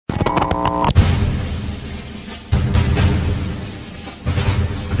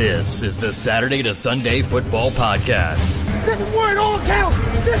This is the Saturday to Sunday Football Podcast. This is where it all counts.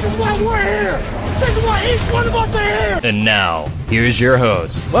 This is why we're here. This is why each one of us are here. And now, here's your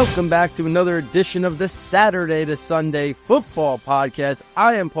host. Welcome back to another edition of the Saturday to Sunday Football Podcast.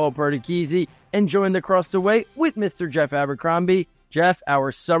 I am Paul Perticchese, and joined across the way with Mr. Jeff Abercrombie. Jeff,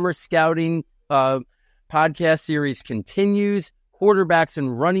 our summer scouting podcast series continues. Quarterbacks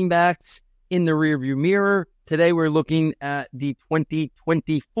and running backs in the rearview mirror. Today we're looking at the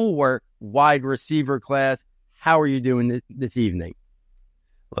 2024 wide receiver class. How are you doing this evening?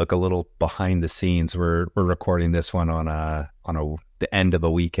 Look, a little behind the scenes. We're recording this one on the end of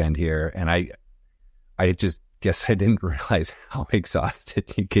the weekend here, and I just guess I didn't realize how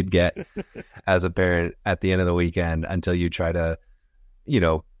exhausted you could get as a parent at the end of the weekend until you try to,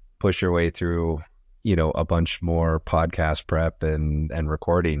 push your way through, a bunch more podcast prep and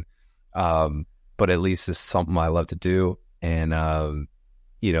recording. But at least it's something I love to do. And, I've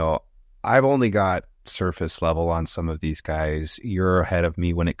only got surface level on some of these guys. You're ahead of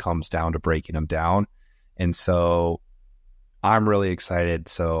me when it comes down to breaking them down. And so I'm really excited.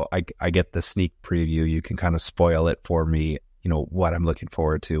 So I get the sneak preview. You can kind of spoil it for me, what I'm looking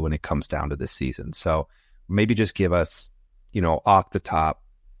forward to when it comes down to this season. So maybe just give us, off the top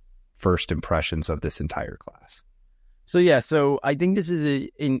first impressions of this entire class. So I think this is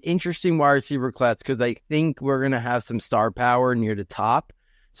an interesting wide receiver class because I think we're going to have some star power near the top.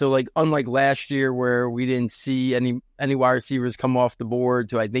 So unlike last year where we didn't see any wide receivers come off the board,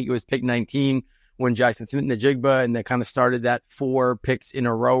 so I think it was pick 19 when Jackson Smith-Njigba, and that kind of started that 4 picks in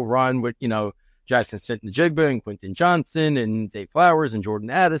a row run with, Jackson Smith-Njigba and Quentin Johnson and Zay Flowers and Jordan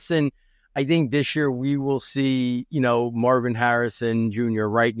Addison. I think this year we will see, Marvin Harrison Jr.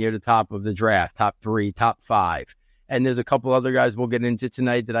 right near the top of the draft, top 3, top 5. And there's a couple other guys we'll get into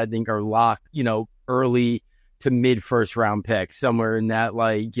tonight that I think are locked, early to mid first round picks, somewhere in that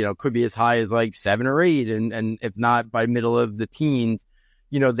could be as high as 7 or 8. And if not by middle of the teens,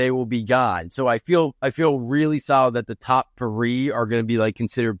 they will be gone. So I feel really solid that the top 3 are going to be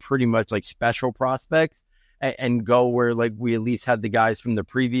considered pretty much special prospects and go where we at least had the guys from the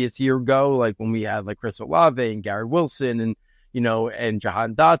previous year go, when we had Chris Olave and Garrett Wilson and, and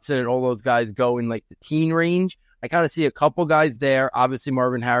Jahan Dotson and all those guys go in the teen range. I kind of see a couple guys there. Obviously,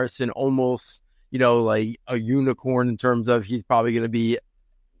 Marvin Harrison, almost, a unicorn in terms of he's probably going to be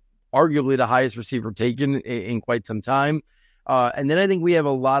arguably the highest receiver taken in quite some time. And then I think we have a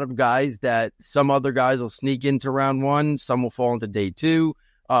lot of guys that some other guys will sneak into round 1. Some will fall into day 2.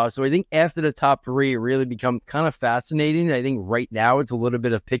 So I think after the top 3, it really becomes kind of fascinating. I think right now it's a little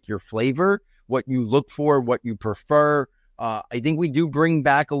bit of pick your flavor, what you look for, what you prefer. I think we do bring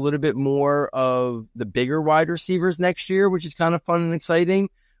back a little bit more of the bigger wide receivers next year, which is kind of fun and exciting.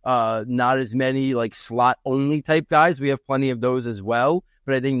 Not as many slot only type guys. We have plenty of those as well.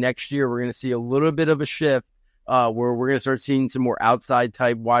 But I think next year we're going to see a little bit of a shift where we're going to start seeing some more outside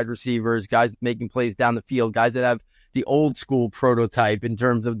type wide receivers, guys making plays down the field, guys that have the old school prototype in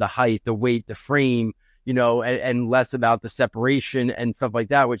terms of the height, the weight, the frame, and less about the separation and stuff like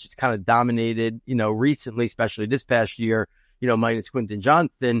that, which is kind of dominated, recently, especially this past year, minus Quentin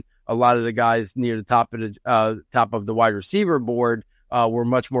Johnson. A lot of the guys near the top of the wide receiver board were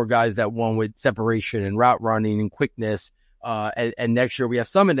much more guys that won with separation and route running and quickness. And next year we have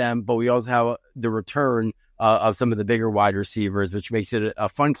some of them, but we also have the return of some of the bigger wide receivers, which makes it a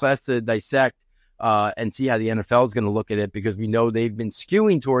fun class to dissect. And see how the NFL is going to look at it, because we know they've been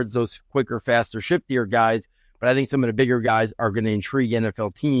skewing towards those quicker, faster, shiftier guys. But I think some of the bigger guys are going to intrigue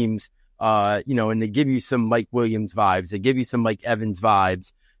NFL teams, and they give you some Mike Williams vibes. They give you some Mike Evans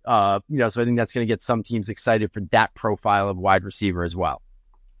vibes. So I think that's going to get some teams excited for that profile of wide receiver as well.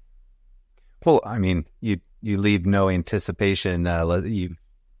 Well, I mean, you leave no anticipation. You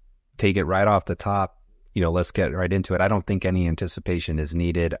take it right off the top. Let's get right into it. I don't think any anticipation is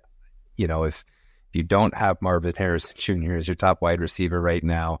needed. If you don't have Marvin Harrison Jr. as your top wide receiver right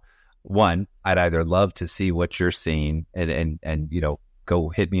now, one, I'd either love to see what you're seeing and go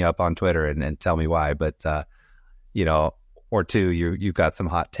hit me up on Twitter and tell me why. But, or two, you've got some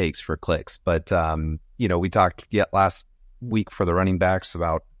hot takes for clicks. But, we talked last week for the running backs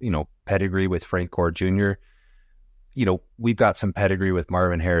about, pedigree with Frank Gore Jr. We've got some pedigree with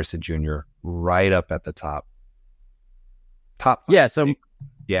Marvin Harrison Jr. right up at the top. Yeah. So,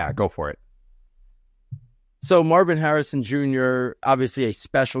 yeah, go for it. So Marvin Harrison Jr., obviously a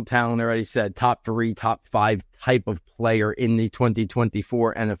special talent, already said, top 3, top 5 type of player in the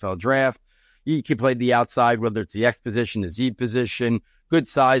 2024 NFL draft. He can play the outside, whether it's the X position, the Z position, good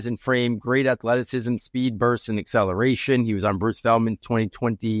size and frame, great athleticism, speed, burst, and acceleration. He was on Bruce Feldman's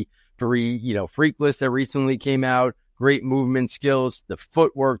 2023, freak list that recently came out. great movement skills, the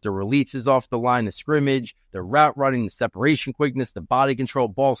footwork, the releases off the line of scrimmage, the route running, the separation quickness, the body control,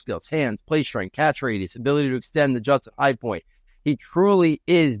 ball skills, hands, play strength, catch radius, ability to extend, adjust at high point. He truly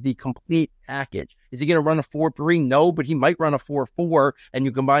is the complete package. Is he going to run a 4.3? No, but he might run a 4.4, and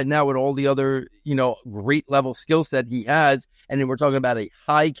you combine that with all the other, great level skill set he has, and then we're talking about a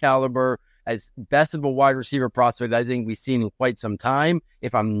high caliber, as best of a wide receiver prospect I think we've seen in quite some time.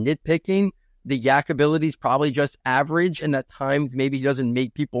 If I'm nitpicking, the yak ability is probably just average, and at times maybe he doesn't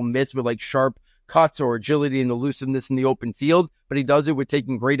make people miss with like sharp cuts or agility and elusiveness in the open field, but he does it with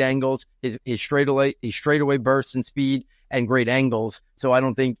taking great angles, his straightaway bursts and speed, and great angles. So I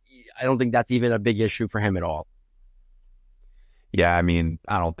don't think that's even a big issue for him at all. Yeah, I mean,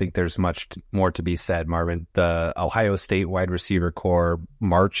 I don't think there's much more to be said, Marvin. The Ohio State wide receiver core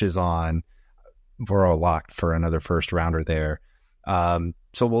marches on. We're locked for another first rounder there.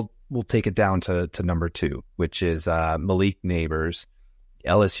 So we'll take it down to number 2, which is Malik Nabers,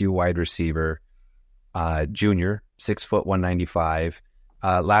 LSU wide receiver, junior, 6 foot 195.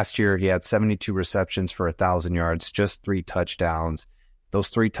 Last year he had 72 receptions for 1,000 yards, just 3 touchdowns. Those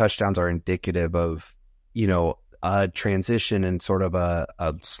 3 touchdowns are indicative of, a transition and sort of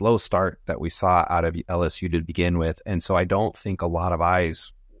a slow start that we saw out of LSU to begin with. And so I don't think a lot of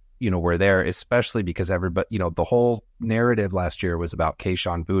eyes, were there, especially because everybody, the whole narrative last year was about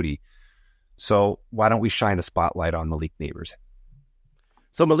Kayshon Boutte. So why don't we shine a spotlight on Malik Nabers?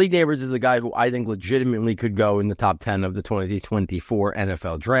 So Malik Nabers is a guy who I think legitimately could go in the top 10 of the 2024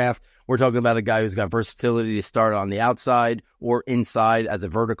 NFL draft. We're talking about a guy who's got versatility to start on the outside or inside as a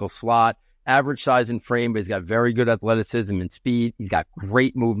vertical slot. Average size and frame, but he's got very good athleticism and speed. He's got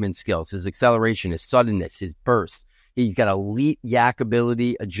great movement skills, his acceleration, his suddenness, his burst. He's got elite yak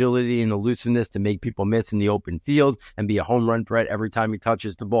ability, agility, and elusiveness to make people miss in the open field and be a home run threat every time he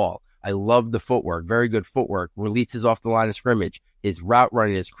touches the ball. I love the footwork, very good footwork, releases off the line of scrimmage. His route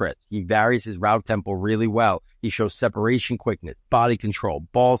running is crisp. He varies his route tempo really well. He shows separation quickness, body control,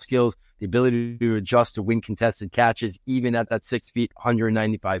 ball skills, the ability to adjust to win contested catches, even at that 6 feet,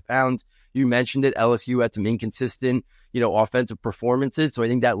 195 pounds. You mentioned it. LSU had some inconsistent, offensive performances. So I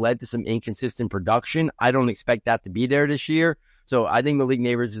think that led to some inconsistent production. I don't expect that to be there this year. So I think Malik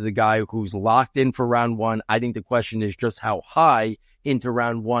Nabers is a guy who's locked in for round 1. I think the question is just how high into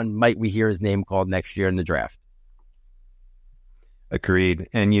round 1 might we hear his name called next year in the draft. Agreed.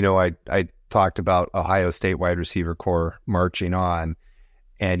 And, I talked about Ohio State wide receiver core marching on,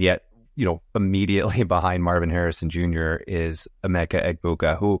 and yet, immediately behind Marvin Harrison Jr. is Emeka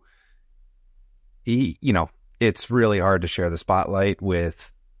Egbuka, who it's really hard to share the spotlight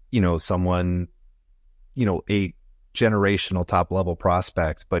with, someone, a generational top level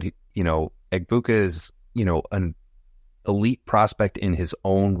prospect, but, Egbuka is, an elite prospect in his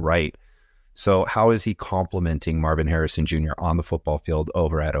own right. So how is he complementing Marvin Harrison Jr. on the football field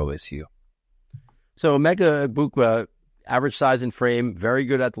over at OSU? So Emeka Egbuka, average size and frame, very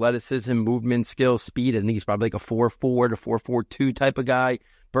good athleticism, movement, skill, speed. I think he's probably like a 4.4 to 4.42 type of guy.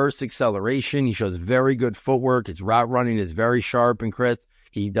 Burst, acceleration. He shows very good footwork. His route running is very sharp and crisp.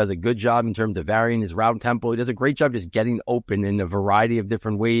 He does a good job in terms of varying his route tempo. He does a great job just getting open in a variety of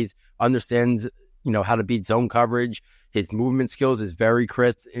different ways. Understands, how to beat zone coverage. His movement skills is very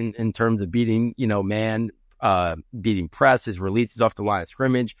crisp in terms of beating, beating press. His releases off the line of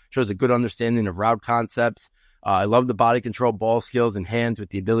scrimmage. Shows a good understanding of route concepts. I love the body control, ball skills, and hands with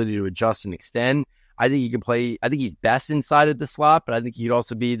the ability to adjust and extend. I think he can play. I think he's best inside of the slot, but I think he'd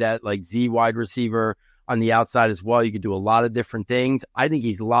also be that like Z wide receiver on the outside as well. You could do a lot of different things. I think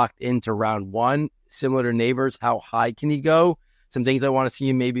he's locked into round 1, similar to Nabers. How high can he go? Some things I want to see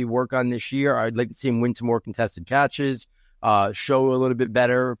him maybe work on this year. I'd like to see him win some more contested catches, show a little bit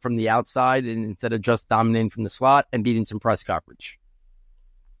better from the outside, and instead of just dominating from the slot and beating some press coverage.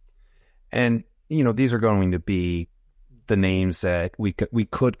 And, these are going to be the names that we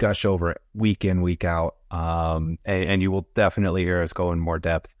could gush over week in, week out. And you will definitely hear us go in more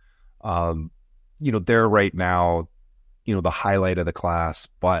depth. They're right now, the highlight of the class,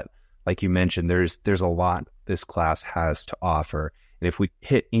 but like you mentioned, there's a lot this class has to offer. And if we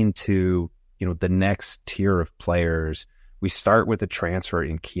hit into, the next tier of players, we start with a transfer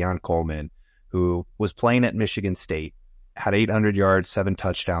in Keon Coleman, who was playing at Michigan State, had 800 yards, 7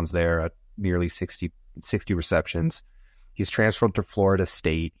 touchdowns there, at nearly 60 receptions. He's transferred to Florida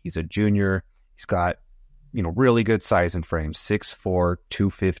State. He's a junior. He's got, really good size and frame, 6'4",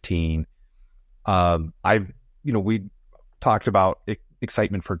 215. We talked about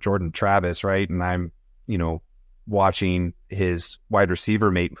excitement for Jordan Travis, right? And I'm, watching his wide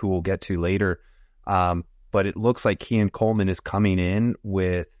receiver mate, who we'll get to later. But it looks like Keon Coleman is coming in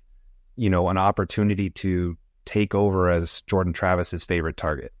with, an opportunity to take over as Jordan Travis's favorite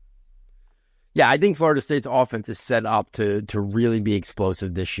target? Yeah, I think Florida State's offense is set up to really be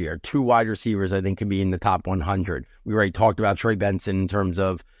explosive this year. 2 wide receivers, I think, can be in the top 100. We already talked about Trey Benson in terms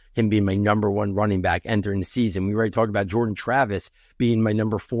of him being my number 1 running back entering the season. We already talked about Jordan Travis being my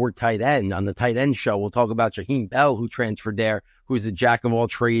number 4 tight end. On the tight end show, we'll talk about Jaheim Bell, who transferred there, who's a jack of all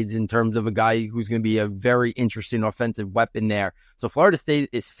trades in terms of a guy who's going to be a very interesting offensive weapon there. So Florida State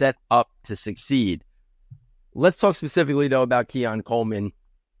is set up to succeed. Let's talk specifically, though, about Keon Coleman.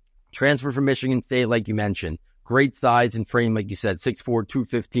 Transfer from Michigan State, like you mentioned. Great size and frame, like you said, 6'4",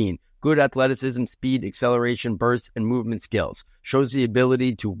 215. Good athleticism, speed, acceleration, burst, and movement skills. Shows the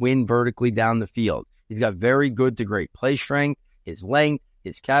ability to win vertically down the field. He's got very good to great play strength, his length,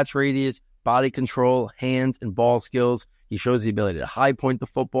 his catch radius, body control, hands, and ball skills. He shows the ability to high point the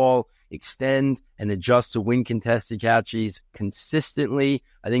football, extend, and adjust to win contested catches consistently.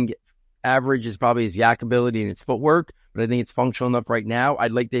 I think average is probably his yak ability and his footwork, but I think it's functional enough right now.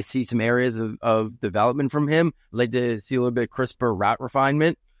 I'd like to see some areas of development from him. I'd like to see a little bit crisper route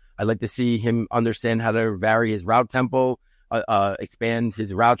refinement. I'd like to see him understand how to vary his route tempo, expand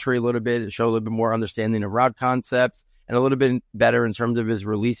his route tree a little bit, show a little bit more understanding of route concepts, and a little bit better in terms of his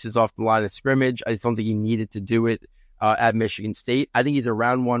releases off the line of scrimmage. I just don't think he needed to do it at Michigan State. I think he's a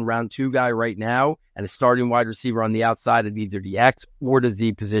round 1, round 2 guy right now, and a starting wide receiver on the outside at either the X or the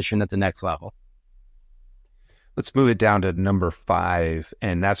Z position at the next level. Let's move it down to number 5,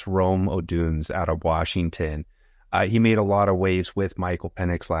 and that's Rome Odunze out of Washington. He made a lot of waves with Michael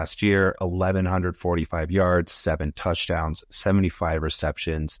Penix last year, 1,145 yards, 7 touchdowns, 75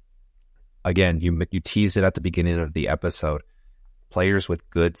 receptions. Again, you teased it at the beginning of the episode. Players with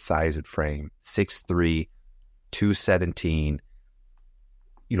good size and frame, 6'3", 217.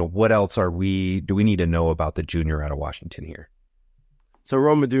 What else do we need to know about the junior out of Washington here? So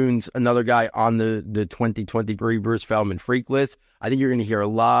Rome Odunze, another guy on the 2023 Bruce Feldman freak list. I think you're going to hear a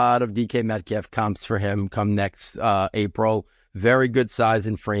lot of DK Metcalf comps for him come next April. Very good size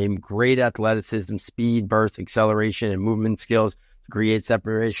and frame, great athleticism, speed, burst, acceleration, and movement skills to create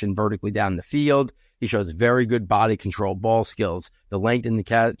separation vertically down the field. He shows very good body control, ball skills, the length in the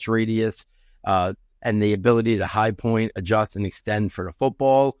catch radius, and the ability to high point, adjust, and extend for the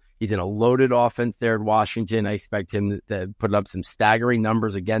football. He's in a loaded offense there at Washington. I expect him to put up some staggering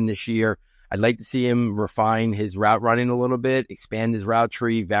numbers again this year. I'd like to see him refine his route running a little bit, expand his route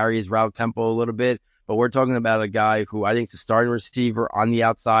tree, vary his route tempo a little bit. But we're talking about a guy who I think is a starting receiver on the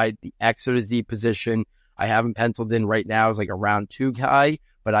outside, the X or the Z position. I have him penciled in right now as like a round 2 guy,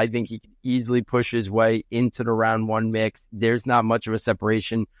 but I think he can easily push his way into the round 1 mix. There's not much of a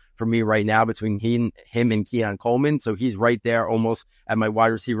separation for me right now between him and Keon Coleman. So he's right there almost at my wide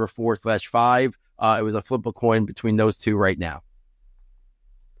receiver 4/5. It was a flip a coin between those two right now.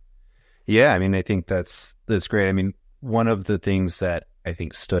 Yeah, I think that's great. One of the things that I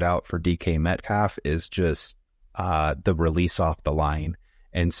think stood out for DK Metcalf is just the release off the line.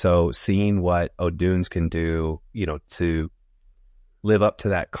 And so seeing what Odunze can do, to live up to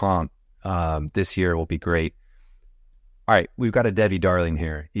that comp this year will be great. All right, we've got a Debbie Darling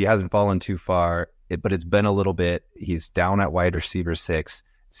here. He hasn't fallen too far, but it's been a little bit. He's down at wide receiver 6,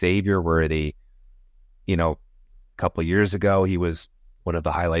 Xavier Worthy. A couple of years ago, he was one of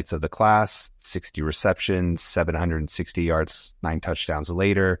the highlights of the class, 60 receptions, 760 yards, 9 touchdowns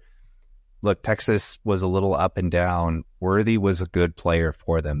later. Look, Texas was a little up and down. Worthy was a good player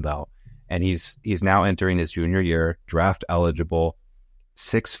for them, though. And he's now entering his junior year, draft eligible,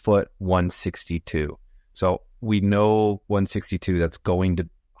 6 foot 162. So we know 162, that's going to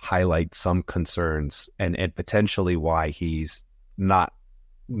highlight some concerns and potentially why he's not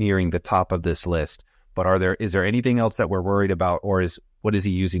nearing the top of this list. But is there anything else that we're worried about, or what is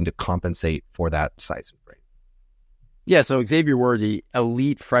he using to compensate for that size and frame? Yeah, so Xavier Worthy,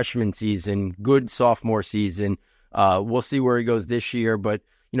 elite freshman season, good sophomore season. We'll see where he goes this year, but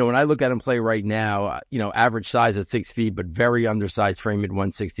when I look at him play right now, average size at 6 feet, but very undersized frame at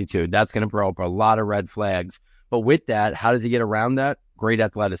 162. That's going to throw up a lot of red flags. But with that, how does he get around that? Great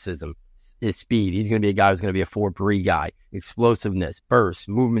athleticism, his speed. He's going to be a guy who's going to be a 4-3 guy. Explosiveness, burst,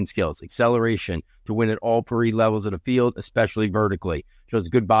 movement skills, acceleration to win at all 3 levels of the field, especially vertically. Shows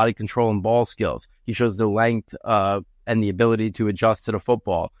good body control and ball skills. He shows the length and the ability to adjust to the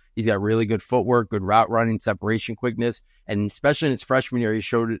football. He's got really good footwork, good route running, separation quickness, and especially in his freshman year, he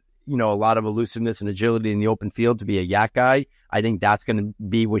showed a lot of elusiveness and agility in the open field to be a yak guy. I think that's going to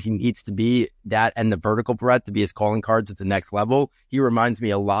be what he needs to be, that and the vertical threat to be his calling cards at the next level. He reminds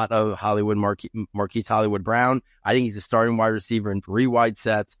me a lot of Marquise Hollywood Brown. I think he's a starting wide receiver in 3 wide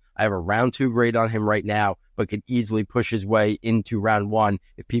sets. I have a round 2 grade on him right now, but could easily push his way into round one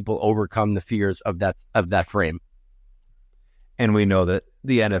if people overcome the fears of that frame. And we know that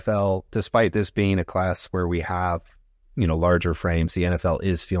the NFL, despite this being a class where we have, larger frames, the NFL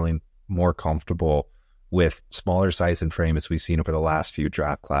is feeling more comfortable with smaller size and frame as we've seen over the last few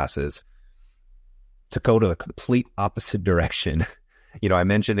draft classes. To go to the complete opposite direction, I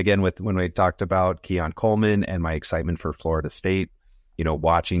mentioned again when we talked about Keon Coleman and my excitement for Florida State,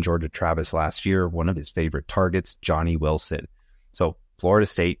 watching Georgia Travis last year, one of his favorite targets, Johnny Wilson. So Florida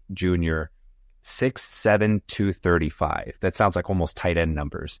State junior, 6'7", 235. That sounds like almost tight end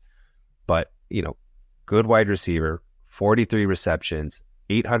numbers. But, good wide receiver, 43 receptions,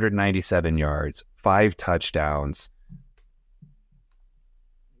 897 yards, 5 touchdowns.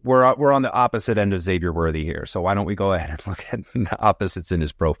 We're on the opposite end of Xavier Worthy here. So why don't we go ahead and look at the opposites in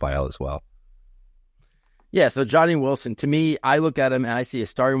his profile as well? Yeah, so Johnny Wilson, to me, I look at him and I see a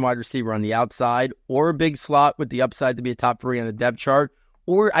starting wide receiver on the outside or a big slot with the upside to be a top 3 on the depth chart.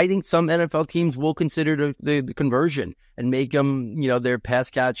 Or I think some NFL teams will consider the conversion and make him, their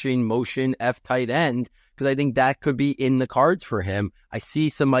pass-catching motion F tight end, because I think that could be in the cards for him. I see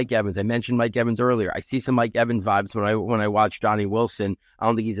some Mike Evans. I mentioned Mike Evans earlier. I see some Mike Evans vibes when I watch Johnny Wilson. I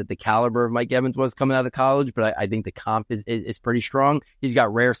don't think he's at the caliber of Mike Evans was coming out of college, but I think the comp is pretty strong. He's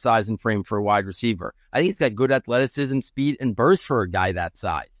got rare size and frame for a wide receiver. I think he's got good athleticism, speed, and burst for a guy that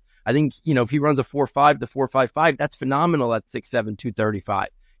size. I think, if he runs a 4.5 to 4.55, that's phenomenal at 6'7", 235.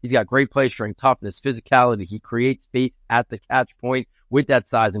 He's got great play strength, toughness, physicality. He creates space at the catch point with that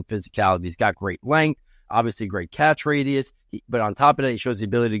size and physicality. He's got great length, obviously great catch radius. But on top of that, he shows the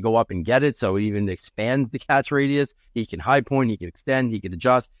ability to go up and get it, so it even expands the catch radius. He can high point, he can extend, he can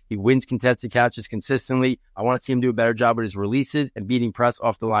adjust. He wins contested catches consistently. I want to see him do a better job with his releases and beating press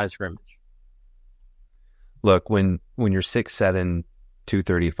off the line of scrimmage. Look, when you're 6'7",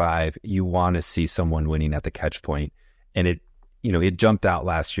 235, you want to see someone winning at the catch point. And it jumped out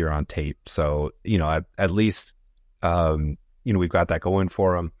last year on tape. So, at least, we've got that going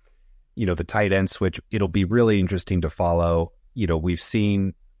for him. The tight end switch, it'll be really interesting to follow. We've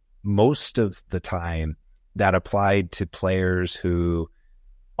seen most of the time that applied to players who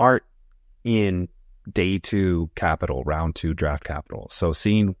aren't in day 2 capital, round 2 draft capital. So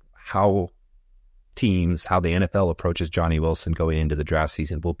seeing how the NFL approaches Johnny Wilson going into the draft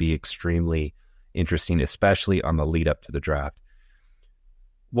season will be extremely interesting, especially on the lead up to the draft.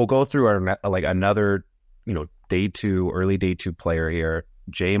 We'll go through another, early day 2 player here,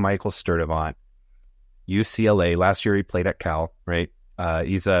 J. Michael Sturdivant, UCLA. Last year he played at Cal, right?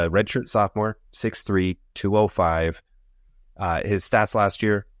 He's a redshirt sophomore, 6'3", 205. His stats last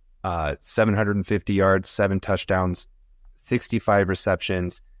year, 750 yards, 7 touchdowns, 65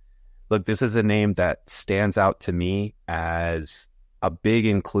 receptions. Look, this is a name that stands out to me as a big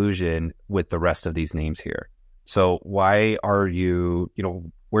inclusion with the rest of these names here. So why are you,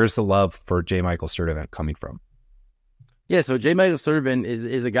 where's the love for J. Michael Sturdivant coming from? Yeah, so J. Michael Sturdivant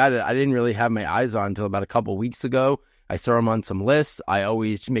is a guy that I didn't really have my eyes on until about a couple weeks ago. I saw him on some lists. I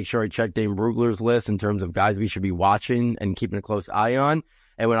always make sure I check Dane Brugler's list in terms of guys we should be watching and keeping a close eye on.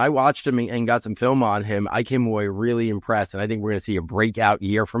 And when I watched him and got some film on him, I came away really impressed. And I think we're going to see a breakout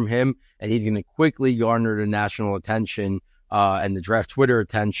year from him. And he's going to quickly garner the national attention and the draft Twitter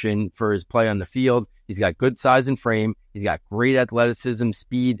attention for his play on the field. He's got good size and frame. He's got great athleticism,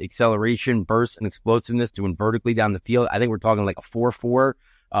 speed, acceleration, burst, and explosiveness to win vertically down the field. I think we're talking like a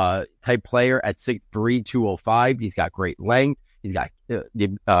 4.4 type player at 6'3", 205. He's got great length. He's got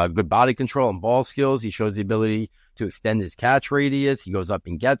good body control and ball skills. He shows the ability to extend his catch radius. He goes up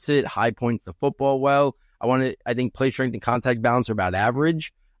and gets it. High points the football well. I think play strength and contact balance are about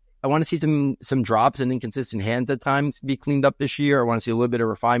average. I want to see some drops and inconsistent hands at times be cleaned up this year. I want to see a little bit of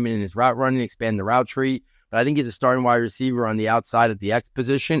refinement in his route running, expand the route tree. But I think he's a starting wide receiver on the outside at the X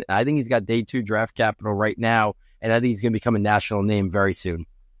position. And I think he's got day 2 draft capital right now. And I think he's going to become a national name very soon.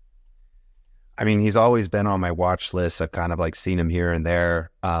 I mean, he's always been on my watch list. I've kind of seen him here and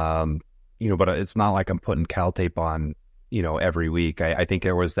there, but it's not like I'm putting Cal tape on, every week. I think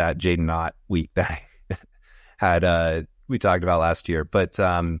there was that Jaden Knott week that I had, we talked about last year. But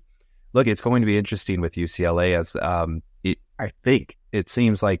look, it's going to be interesting with UCLA as I think it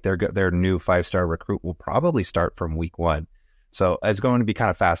seems like their new 5-star recruit will probably start from week 1. So it's going to be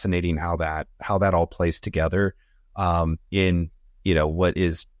kind of fascinating how that all plays together in what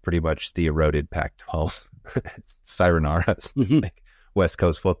is pretty much the eroded Pac-12 sayonara, West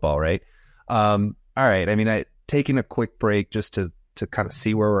Coast football, right? All right. I mean, taking a quick break just to kind of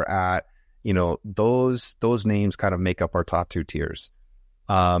see where we're at. Those names kind of make up our top 2 tiers.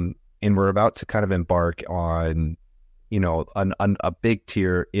 And we're about to kind of embark on, a big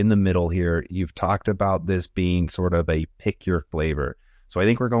tier in the middle here. You've talked about this being sort of a pick your flavor. So I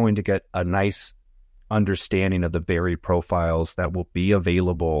think we're going to get a nice understanding of the varied profiles that will be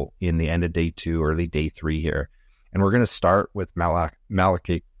available in the end of day 2, early day 3 here. And we're going to start with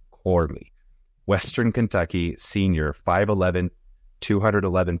Malachi Corley, Western Kentucky senior, 5'11",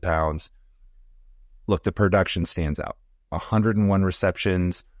 211 pounds. Look, the production stands out. 101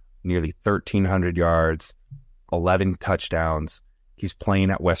 receptions, nearly 1,300 yards, 11 touchdowns. He's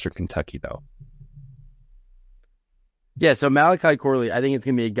playing at Western Kentucky, though. Yeah, so Malachi Corley, I think it's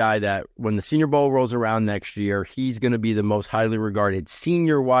going to be a guy that when the Senior Bowl rolls around next year, he's going to be the most highly regarded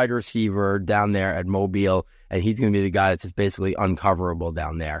senior wide receiver down there at Mobile, and he's going to be the guy that's just basically uncoverable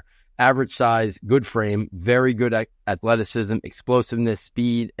down there. Average size, good frame, very good athleticism, explosiveness,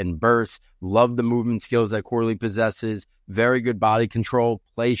 speed, and burst. Love the movement skills that Corley possesses. Very good body control,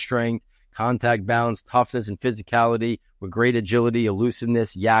 play strength, contact balance, toughness, and physicality with great agility,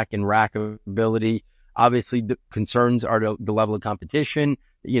 elusiveness, yak and rack ability. Obviously, the concerns are the level of competition,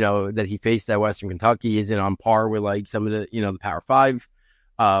 that he faced at Western Kentucky isn't on par with like some of the, the Power 5.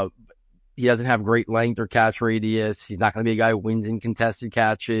 He doesn't have great length or catch radius. He's not going to be a guy who wins in contested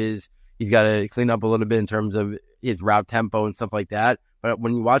catches. He's got to clean up a little bit in terms of his route tempo and stuff like that. But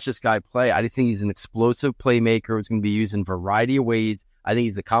when you watch this guy play, I just think he's an explosive playmaker who's going to be used in a variety of ways. I think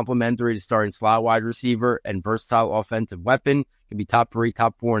he's a complementary to starting slot wide receiver and versatile offensive weapon. Can be top 3,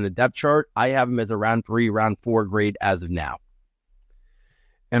 top 4 in the depth chart. I have him as a round 3, round 4 grade as of now.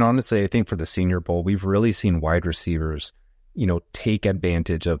 And honestly, I think for the Senior Bowl, we've really seen wide receivers, take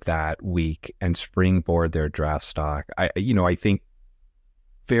advantage of that week and springboard their draft stock. I think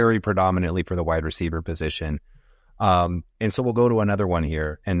very predominantly for the wide receiver position. And so we'll go to another one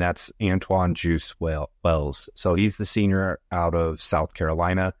here, and that's Antoine Juice Wells. So he's the senior out of South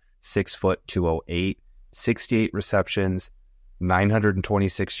Carolina, 6 foot 208, 68 receptions,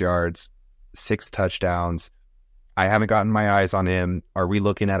 926 yards, 6 touchdowns. I haven't gotten my eyes on him. Are we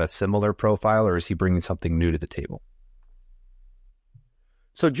looking at a similar profile, or is he bringing something new to the table?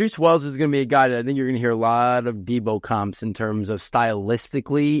 So Juice Wells is going to be a guy that I think you're going to hear a lot of Debo comps in terms of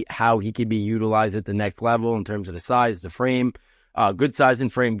stylistically how he can be utilized at the next level in terms of the size, the frame. Good size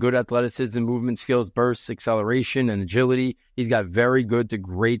and frame, good athleticism, movement skills, bursts, acceleration, and agility. He's got very good to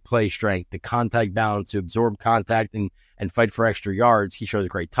great play strength, the contact balance to absorb contact and fight for extra yards. He shows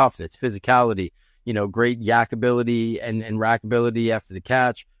great toughness, physicality, great yak ability and rack ability after the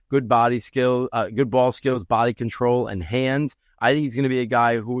catch, good body skill, good ball skills, body control, and hands. I think he's going to be a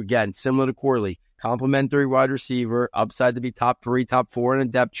guy who, again, similar to Corley, complementary wide receiver, upside to be top 3, top 4 in a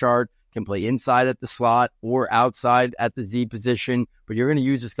depth chart, can play inside at the slot or outside at the Z position, but you're going to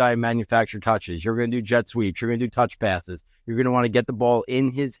use this guy in manufactured touches. You're going to do jet sweeps. You're going to do touch passes. You're going to want to get the ball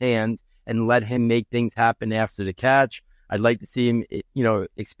in his hands and let him make things happen after the catch. I'd like to see him,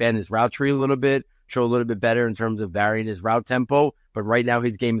 expand his route tree a little bit, show a little bit better in terms of varying his route tempo, but right now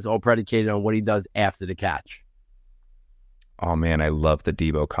his game is all predicated on what he does after the catch. Oh, man, I love the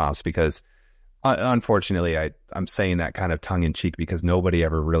Debo comps because unfortunately, I'm saying that kind of tongue-in-cheek because nobody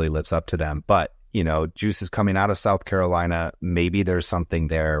ever really lives up to them. But, Juice is coming out of South Carolina. Maybe there's something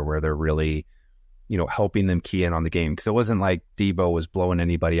there where they're really, helping them key in on the game. Because it wasn't like Debo was blowing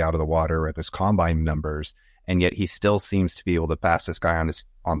anybody out of the water with his combine numbers, and yet he still seems to be able to pass this guy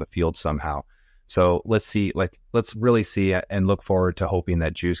on the field somehow. So let's really see it and look forward to hoping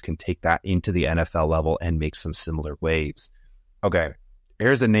that Juice can take that into the NFL level and make some similar waves. Okay,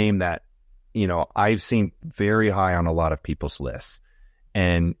 here's a name that I've seen very high on a lot of people's lists.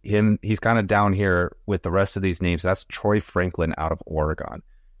 And he's kind of down here with the rest of these names. That's Troy Franklin out of Oregon.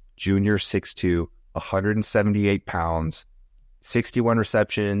 Junior, 6'2", 178 pounds, 61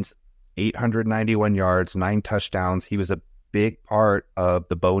 receptions, 891 yards, 9 touchdowns. He was a big part of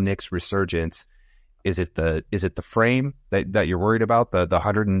the Bo Nix resurgence. Is it the frame that you're worried about, the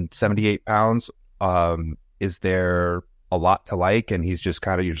 178 pounds? Is there a lot to like, and you're just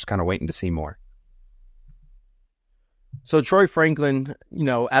kind of waiting to see more? So Troy Franklin,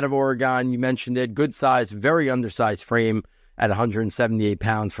 out of Oregon, you mentioned it, good size, very undersized frame at 178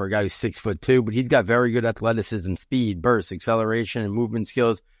 pounds for a guy who's 6'2", but he's got very good athleticism, speed, burst, acceleration, and movement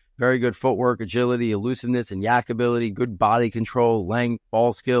skills, very good footwork, agility, elusiveness, and yak ability, good body control, length,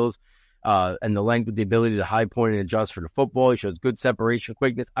 ball skills, and the length with the ability to high point and adjust for the football. He shows good separation,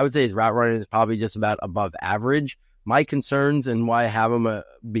 quickness. I would say his route running is probably just about above average. My concerns and why I have him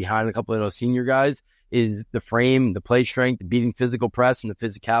behind a couple of those senior guys is the frame, the play strength, the beating physical press, and the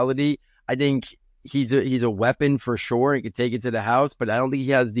physicality. I think he's a weapon for sure. He could take it to the house, but I don't think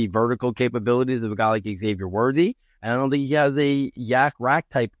he has the vertical capabilities of a guy like Xavier Worthy. And I don't think he has a yak rack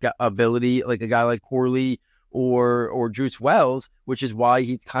type ability like a guy like Corley or Juice Wells, which is why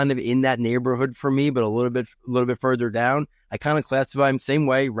he's kind of in that neighborhood for me, but a little bit further down. I kind of classify him same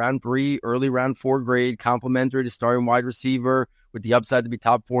way, round 3, early round 4 grade, complementary to starting wide receiver with the upside to be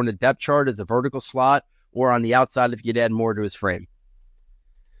top 4 in the depth chart as a vertical slot, or on the outside if you'd add more to his frame.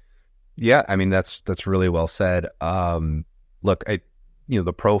 Yeah, I mean, that's really well said. Look,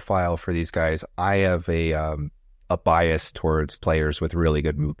 the profile for these guys, I have a bias towards players with really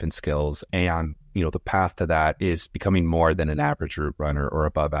good movement skills, and the path to that is becoming more than an average route runner or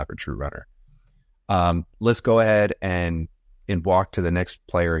above average route runner. Let's go ahead and walk to the next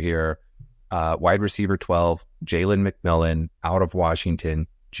player here. Wide receiver 12, Jalen McMillan, out of Washington,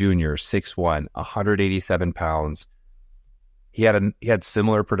 junior, 6'1", 187 pounds. He had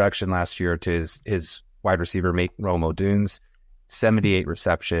similar production last year to his wide receiver mate Rome Odunze, 78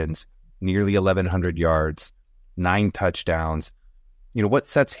 receptions, nearly 1,100 yards, 9 touchdowns. What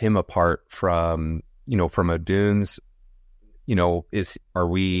sets him apart from Odunze?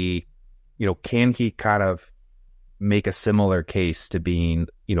 Can he kind of make a similar case to being,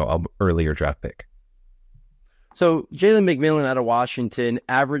 an earlier draft pick? So Jalen McMillan out of Washington,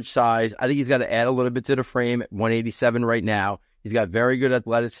 average size. I think he's got to add a little bit to the frame at 187 right now. He's got very good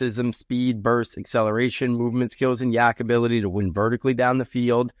athleticism, speed, burst, acceleration, movement skills, and yak ability to win vertically down the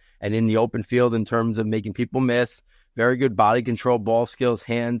field and in the open field in terms of making people miss. Very good body control, ball skills,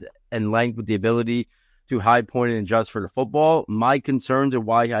 hand and length with the ability to high point and adjust for the football. My concerns are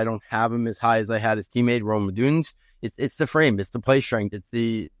why I don't have him as high as I had his teammate Rome Odunze. It's the frame, it's the play strength, it's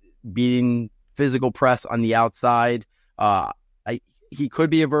the beating physical press on the outside. He could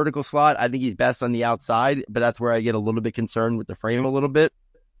be a vertical slot. I think he's best on the outside, but that's where I get a little bit concerned with the frame a little bit.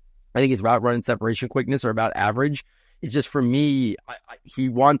 I think his route run and separation quickness are about average. It's just for me, he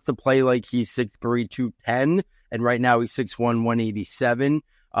wants to play like he's 6'3", 210, and right now he's 6'1", 187.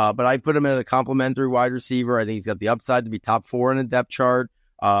 But I put him at a complementary wide receiver. I think he's got the upside to be top 4 in a depth chart.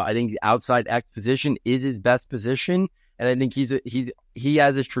 I think the outside X position is his best position, and I think he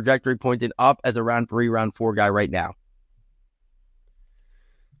has his trajectory pointed up as a round 3, round 4 guy right now.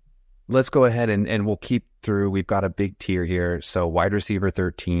 Let's go ahead and we'll keep through. We've got a big tier here. So wide receiver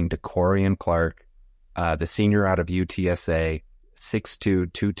 13, DeCorian Clark, the senior out of UTSA, 6'2",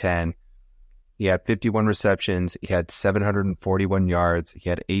 210. He had 51 receptions. He had 741 yards. He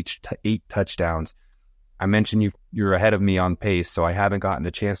had 8 touchdowns. I mentioned you're ahead of me on pace, so I haven't gotten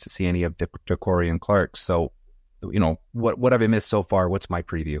a chance to see any of DeCorian Clark. So, what have I missed so far? What's my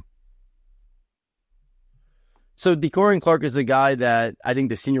preview? So DeCorian Clark is a guy that I think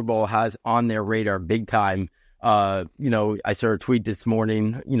the Senior Bowl has on their radar big time. I saw a tweet this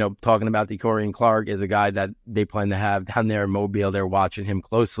morning, talking about DeCorian Clark as a guy that they plan to have down there in Mobile. They're watching him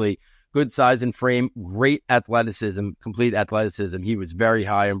closely. Good size and frame, great athleticism, complete athleticism. He was very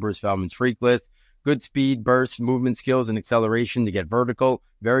high on Bruce Feldman's freak list. Good speed, burst, movement skills, and acceleration to get vertical.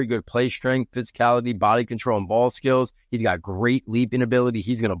 Very good play strength, physicality, body control, and ball skills. He's got great leaping ability.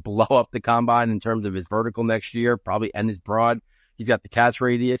 He's going to blow up the combine in terms of his vertical next year, probably, and his broad. He's got the catch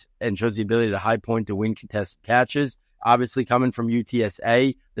radius and shows the ability to high point to win contested catches. Obviously, coming from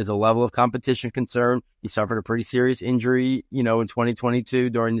UTSA, there's a level of competition concern. He suffered a pretty serious injury, in 2022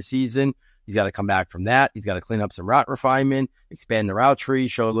 during the season. He's got to come back from that. He's got to clean up some route refinement, expand the route tree,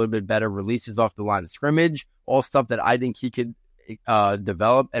 show a little bit better releases off the line of scrimmage, all stuff that I think he could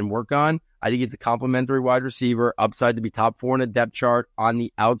develop and work on. I think he's a complementary wide receiver, upside to be top 4 in a depth chart on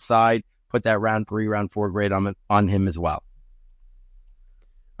the outside. Put that round 3, round 4 grade on him as well.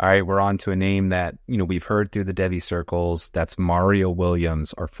 All right, we're on to a name that, we've heard through the Devy circles. That's Mario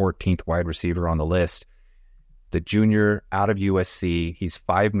Williams, our 14th wide receiver on the list. The junior out of USC. He's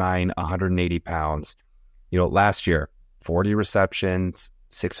 5'9", 180 pounds. Last year, 40 receptions,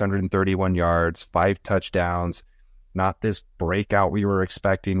 631 yards, 5 touchdowns. Not this breakout we were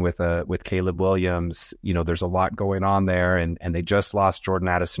expecting with Caleb Williams. There's a lot going on there, and they just lost Jordan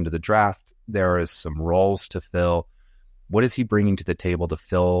Addison to the draft. There is some roles to fill. What is he bringing to the table to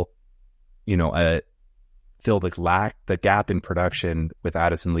fill the gap in production with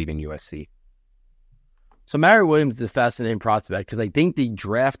Addison leaving USC? So Mario Williams is a fascinating prospect because I think the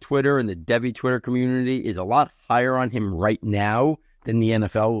draft Twitter and the Devy Twitter community is a lot higher on him right now than the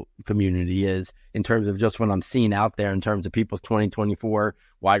NFL community is in terms of just what I'm seeing out there in terms of people's 2024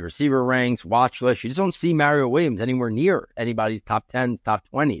 wide receiver ranks, watch list. You just don't see Mario Williams anywhere near anybody's top 10s, top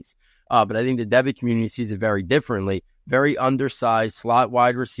 20s. But I think the Devy community sees it very differently. Very undersized slot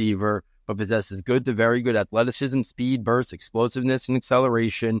wide receiver, but possesses good to very good athleticism, speed, burst, explosiveness, and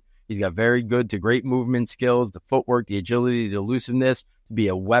acceleration. He's got very good to great movement skills, the footwork, the agility, the elusiveness to be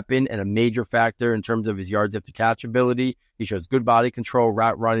a weapon and a major factor in terms of his yards after catch ability. He shows good body control,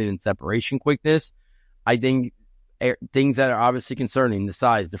 route running, and separation quickness. I think things that are obviously concerning, the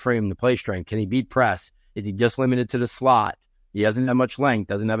size, the frame, the play strength. Can he beat press? Is he just limited to the slot? He doesn't have much length,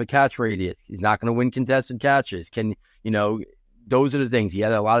 doesn't have a catch radius. He's not going to win contested catches. Those are the things. He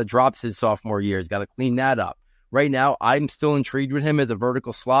had a lot of drops his sophomore year. He's got to clean that up. Right now, I'm still intrigued with him as a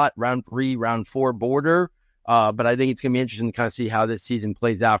vertical slot, round 3, round 4 border. But I think it's going to be interesting to kind of see how this season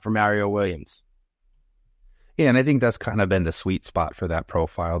plays out for Mario Williams. Yeah, and I think that's kind of been the sweet spot for that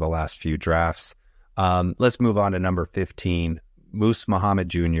profile the last few drafts. Let's move on to number 15, Moose Muhammad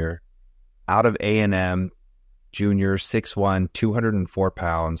Jr., out of A&M, junior, 6'1", 204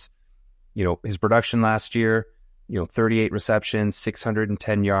 pounds. His production last year, 38 receptions,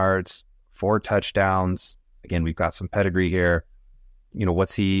 610 yards, 4 touchdowns. Again, we've got some pedigree here.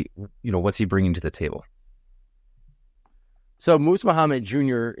 What's he bringing to the table? So Moose Muhammad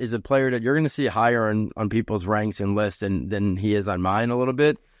Jr. is a player that you're going to see higher on people's ranks and lists than he is on mine a little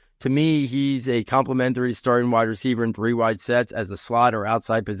bit. To me, he's a complementary starting wide receiver in 3 wide sets as a slot or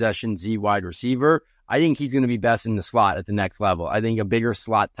outside possession Z wide receiver. I think he's going to be best in the slot at the next level. I think a bigger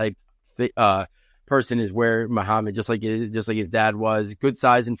slot type person is where Muhammad, just like his dad was, good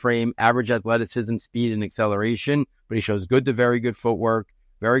size and frame, average athleticism, speed, and acceleration, but he shows good to very good footwork,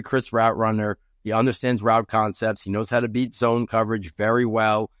 very crisp route runner. He understands route concepts. He knows how to beat zone coverage very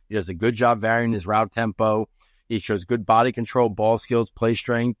well. He does a good job varying his route tempo. He shows good body control, ball skills, play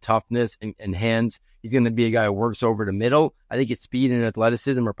strength, toughness, and hands. He's going to be a guy who works over the middle. I think his speed and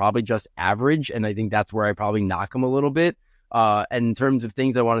athleticism are probably just average, and I think that's where I probably knock him a little bit. And in terms of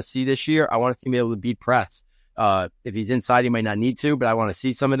things I want to see this year, I want to see him be able to beat press. If he's inside, he might not need to, but I want to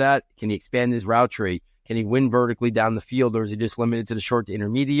see some of that. Can he expand his route tree? Can he win vertically down the field, or is he just limited to the short to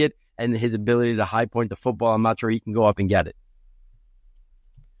intermediate? And his ability to high point the football, I'm not sure he can go up and get it.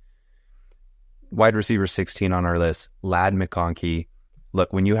 Wide receiver 16 on our list, Ladd McConkey.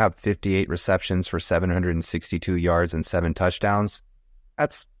 Look, when you have 58 receptions for 762 yards and 7 touchdowns,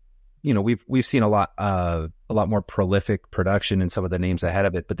 that's, we've seen a lot more prolific production in some of the names ahead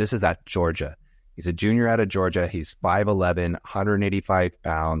of it, but this is at Georgia. He's a junior out of Georgia. He's 5'11", 185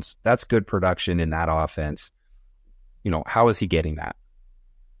 pounds. That's good production in that offense. How is he getting that?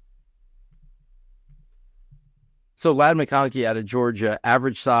 So Ladd McConkey out of Georgia,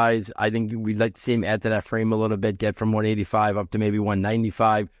 average size, I think we'd like to see him add to that frame a little bit, get from 185 up to maybe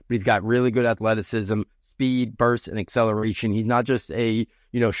 195, but he's got really good athleticism, speed, burst, and acceleration. He's not just a,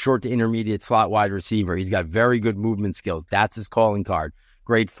 short to intermediate slot wide receiver. He's got very good movement skills. That's his calling card.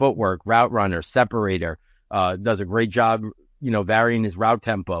 Great footwork, route runner, separator, does a great job, varying his route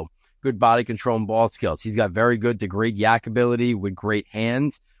tempo, good body control and ball skills. He's got very good to great yak ability with great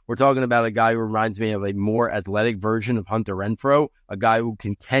hands. We're talking about a guy who reminds me of a more athletic version of Hunter Renfrow, a guy who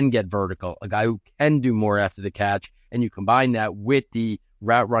can get vertical, a guy who can do more after the catch, and you combine that with the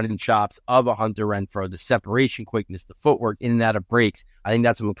route running chops of a Hunter Renfrow, the separation quickness, the footwork in and out of breaks. I think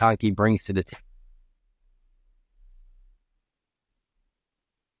that's what McConkey brings to the table.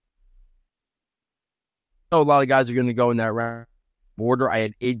 So a lot of guys are going to go in that round border. I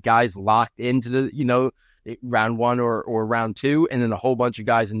had 8 guys locked into the, round 1 or round 2, and then a whole bunch of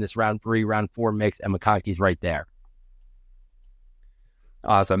guys in this round 3, round 4 mix, and McConkey's right there.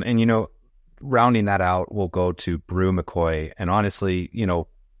 Awesome. And, rounding that out, we'll go to Bru McCoy. And honestly,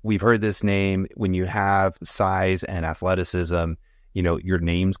 we've heard this name. When you have size and athleticism, your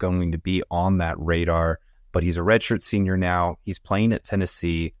name's going to be on that radar. But he's a redshirt senior now. He's playing at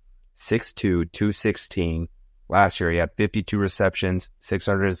Tennessee, 6'2", 216. Last year, he had 52 receptions,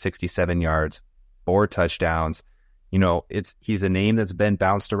 667 yards, 4 touchdowns. He's a name that's been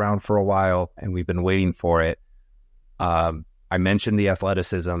bounced around for a while, and we've been waiting for it. I mentioned the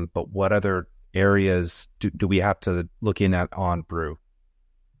athleticism, but what other areas do we have to look in at on Bru?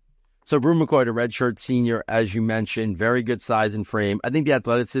 So Bru McCoy, the redshirt senior, as you mentioned, very good size and frame. I think the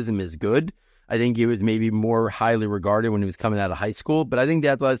athleticism is good. I think he was maybe more highly regarded when he was coming out of high school, but I think the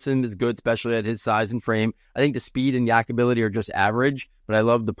athleticism is good, especially at his size and frame. I think the speed and yak ability are just average, but I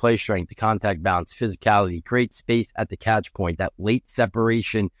love the play strength, the contact balance, physicality, great space at the catch point. That late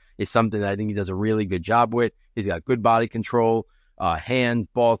separation is something that I think he does a really good job with. He's got good body control, hands,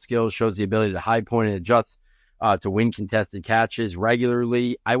 ball skills, shows the ability to high point and adjust to win contested catches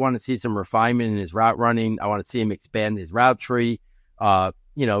regularly. I want to see some refinement in his route running. I want to see him expand his route tree. Can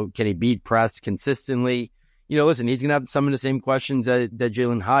he beat press consistently? Listen, he's going to have some of the same questions that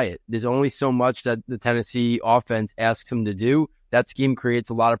Jalin Hyatt. There's only so much that the Tennessee offense asks him to do. That scheme creates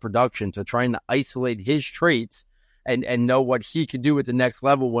a lot of production. So trying to isolate his traits and know what he could do at the next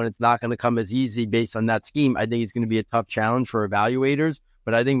level when it's not going to come as easy based on that scheme, I think it's going to be a tough challenge for evaluators.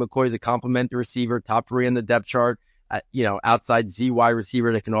 But I think McCoy is a complementary receiver, top 3 on the depth chart, outside Z wide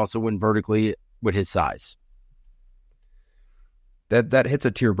receiver that can also win vertically with his size. That hits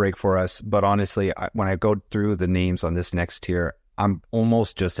a tier break for us, but honestly, when I go through the names on this next tier, I'm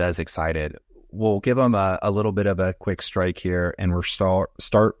almost just as excited. We'll give him a little bit of a quick strike here, and we'll start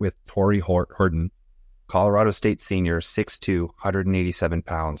with Torrey Horton, Colorado State senior, 6'2", 187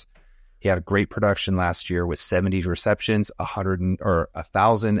 pounds. He had a great production last year with 70 receptions,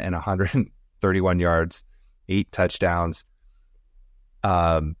 1,131 yards, 8 touchdowns.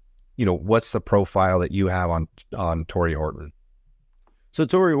 What's the profile that you have on Torrey Horton? So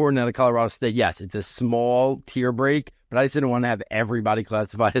Torrey Horton out of Colorado State, yes, it's a small tier break, but I just didn't want to have everybody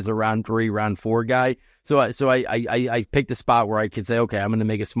classified as a round 3, round 4 guy. So I picked a spot where I could say, okay, I'm going to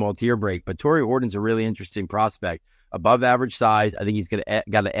make a small tier break. But Torrey Horton's a really interesting prospect. Above average size. I think he's got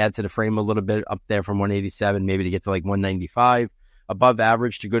to add to the frame a little bit up there from 187, maybe to get to like 195. Above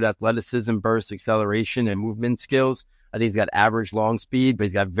average to good athleticism, burst, acceleration, and movement skills. I think he's got average long speed, but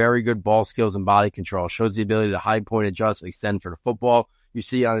he's got very good ball skills and body control. Shows the ability to high point adjust, extend for the football. You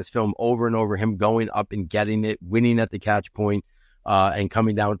see on his film over and over him going up and getting it, winning at the catch point, and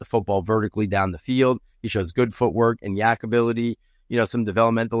coming down with the football vertically down the field. He shows good footwork and yak ability. Some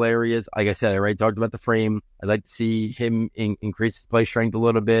developmental areas. Like I said, I already talked about the frame. I'd like to see him increase his play strength a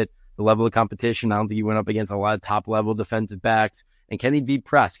little bit. The level of competition, I don't think he went up against a lot of top-level defensive backs. And can he beat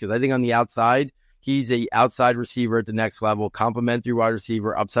press? Because I think on the outside, he's a outside receiver at the next level, complementary wide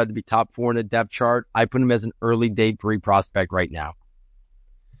receiver, upside to be top 4 in the depth chart. I put him as an early day 3 prospect right now.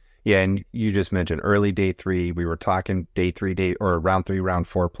 Yeah, and you just mentioned early day 3. We were talking day 3, or round 3, round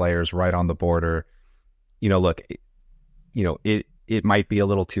 4 players right on the border. Look, it might be a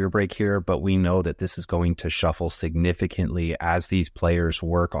little tear break here, but we know that this is going to shuffle significantly as these players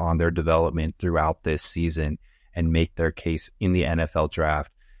work on their development throughout this season and make their case in the NFL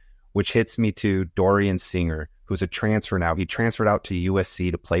draft, which hits me to Dorian Singer, who's a transfer now. He transferred out to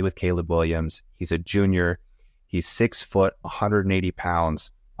USC to play with Caleb Williams. He's a junior. He's 6 foot, 180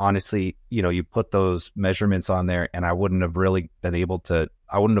 pounds. Honestly, you put those measurements on there, and I wouldn't have really been able to,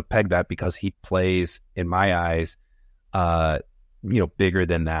 I wouldn't have pegged that because he plays, in my eyes, bigger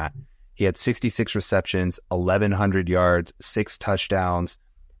than that. He had 66 receptions, 1,100 yards, 6 touchdowns,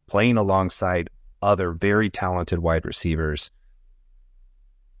 playing alongside other very talented wide receivers.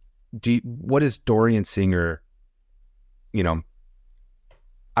 What is Dorian Singer?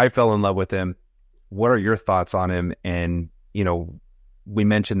 I fell in love with him. What are your thoughts on him? And, we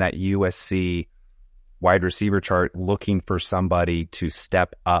mentioned that USC wide receiver chart looking for somebody to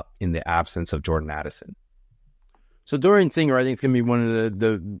step up in the absence of Jordan Addison. So Dorian Singer, I think, is going to be one of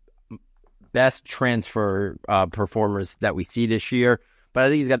the best transfer performers that we see this year. But I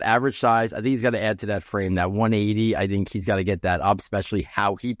think he's got average size. I think he's got to add to that frame, that 180. I think he's got to get that up, especially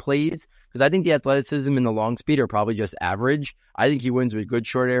how he plays. Because I think the athleticism and the long speed are probably just average. I think he wins with good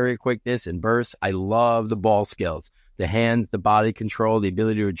short area quickness and bursts. I love the ball skills. The hands, the body control, the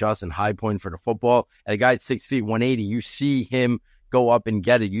ability to adjust and high point for the football. At a guy at 6 feet, 180, you see him go up and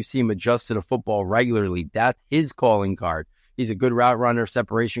get it. You see him adjust to the football regularly. That's his calling card. He's a good route runner,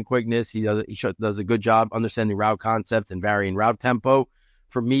 separation quickness. He does a good job understanding route concepts and varying route tempo.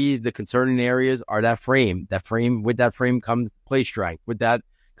 For me, the concerning areas are that frame. With that frame comes play strength. With that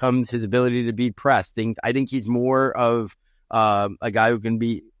comes his ability to beat press. I think he's more of a guy who can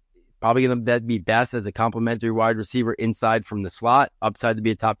be probably going to be best as a complementary wide receiver inside from the slot, upside to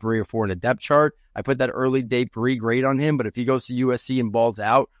be a top 3 or 4 in a depth chart. I put that early day 3 grade on him, but if he goes to USC and balls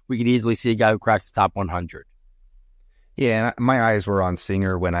out, we could easily see a guy who cracks the top 100. Yeah, my eyes were on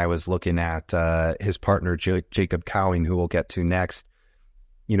Singer when I was looking at his partner, Jacob Cowing, who we'll get to next.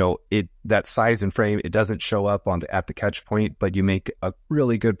 That size and frame, it doesn't show up at the catch point, but you make a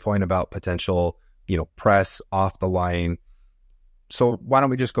really good point about potential, press off the line. So why don't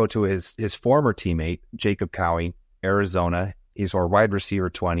we just go to his former teammate, Jacob Cowing, Arizona. He's our wide receiver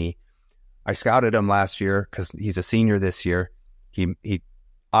 20. I scouted him last year because he's a senior this year. He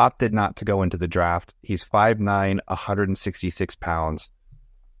opted not to go into the draft. He's 5'9", 166 pounds.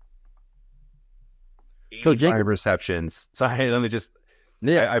 So 5 receptions. Sorry, let me just...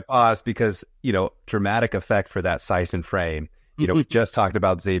 Yeah, I paused because, dramatic effect for that size and frame. We just talked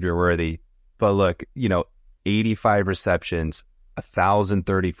about Xavier Worthy. But look, 85 receptions,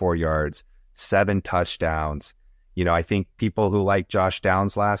 1,034 yards, 7 touchdowns. I think people who like Josh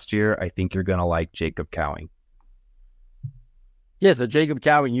Downs last year, I think you're going to like Jacob Cowing. Yeah, so Jacob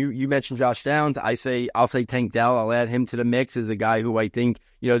Cowing, you mentioned Josh Downs. I'll say Tank Dell. I'll add him to the mix as a guy who I think,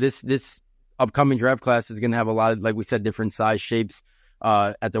 this upcoming draft class is going to have a lot of, like we said, different size shapes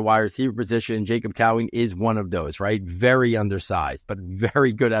at the wide receiver position. Jacob Cowing is one of those, right? Very undersized, but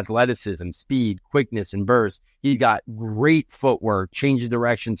very good athleticism, speed, quickness, and burst. He's got great footwork, change of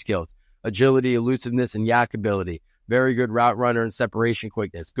direction skills. agility, elusiveness, and yak ability. Very good route runner and separation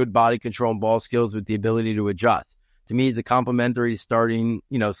quickness. Good body control and ball skills with the ability to adjust. To me, he's a complimentary starting,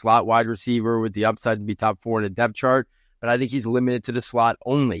 slot wide receiver with the upside to be top 4 in the depth chart. But I think he's limited to the slot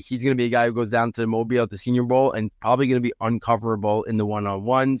only. He's going to be a guy who goes down to Mobile at the Senior Bowl and probably going to be uncoverable in the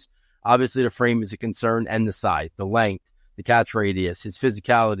one-on-ones. Obviously, the frame is a concern, and the size, the length, the catch radius, his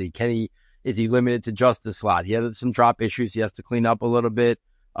physicality. Is he limited to just the slot? He has some drop issues. He has to clean up a little bit.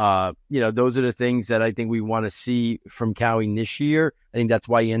 Those are the things that I think we want to see from Cowing this year. I think that's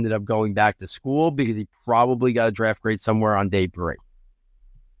why he ended up going back to school, because he probably got a draft grade somewhere on day 3.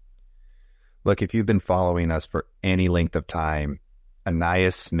 Look, if you've been following us for any length of time,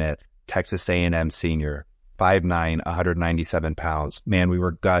 Ainias Smith, Texas A&M senior, 5'9", 197 pounds. Man, we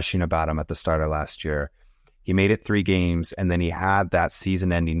were gushing about him at the start of last year. He made it 3 games, and then he had that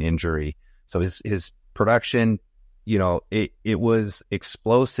season-ending injury. So his production, it was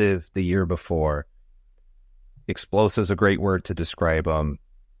explosive the year before. Explosive is a great word to describe him.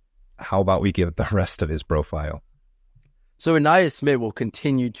 How about we give the rest of his profile? So Ainias Smith will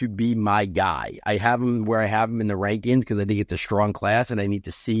continue to be my guy. I have him where I have him in the rankings because I think it's a strong class and I need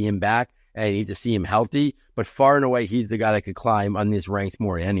to see him back and I need to see him healthy. But far and away, he's the guy that could climb on these ranks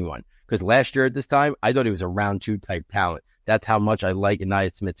more than anyone. Because last year at this time, I thought he was a round 2 type talent. That's how much I like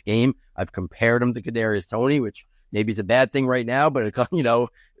Ainias Smith's game. I've compared him to Kadarius Toney, which maybe is a bad thing right now, but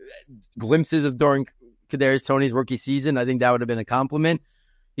glimpses of during Kadarius Toney's rookie season, I think that would have been a compliment.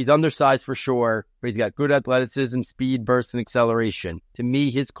 He's undersized for sure, but he's got good athleticism, speed, burst, and acceleration. To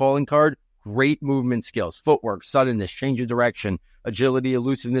me, his calling card, great movement skills, footwork, suddenness, change of direction, agility,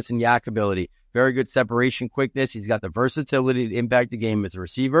 elusiveness, and yak ability. Very good separation quickness. He's got the versatility to impact the game as a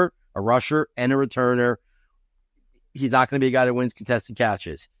receiver, a rusher, and a returner. He's not going to be a guy that wins contested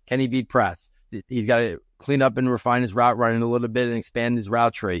catches. Can he beat press? He's got to clean up and refine his route running a little bit and expand his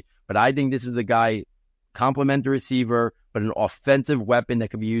route tree. But I think this is the guy, complementary receiver, but an offensive weapon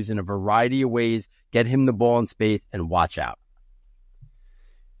that can be used in a variety of ways. Get him the ball in space and watch out.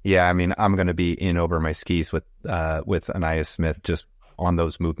 Yeah, I mean, I'm going to be in over my skis with Ainias Smith just on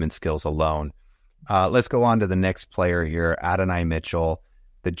those movement skills alone. Let's go on to the next player here, Adonai Mitchell,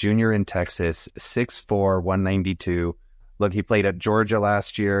 the junior in Texas, 6'4", 192. Look, he played at Georgia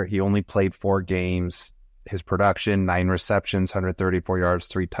last year. He only played 4 games. His production, 9 receptions, 134 yards,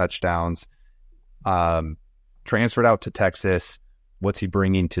 3 touchdowns. Transferred out to Texas. What's he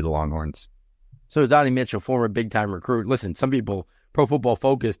bringing to the Longhorns? So Adonai Mitchell, former big-time recruit. Listen, some people, Pro Football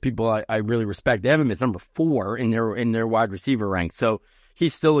Focus, people I really respect, they have him as number 4 in their wide receiver ranks. So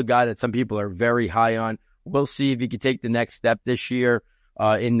he's still a guy that some people are very high on. We'll see if he can take the next step this year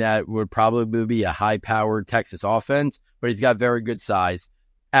in that would probably be a high-powered Texas offense, but he's got very good size.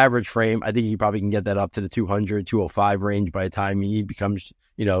 Average frame, I think he probably can get that up to the 200, 205 range by the time he becomes,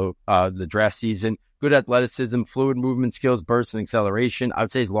 the draft season. Good athleticism, fluid movement skills, burst, and acceleration. I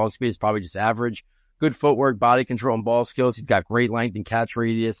would say his long speed is probably just average. Good footwork, body control, and ball skills. He's got great length and catch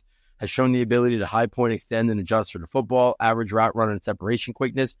radius. Has shown the ability to high point, extend, and adjust for the football. Average route runner and separation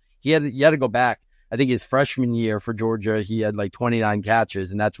quickness. He had to go back. I think his freshman year for Georgia, he had like 29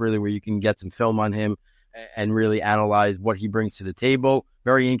 catches, and that's really where you can get some film on him and really analyze what he brings to the table.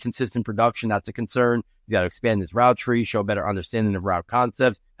 Very inconsistent production. That's a concern. He's got to expand his route tree, show better understanding of route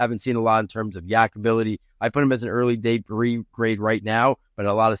concepts. Haven't seen a lot in terms of yak ability. I put him as an early day 3 grade right now, but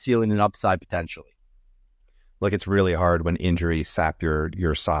a lot of ceiling and upside potentially. Look, it's really hard when injuries sap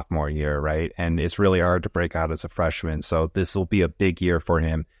your sophomore year, right? And it's really hard to break out as a freshman. So this will be a big year for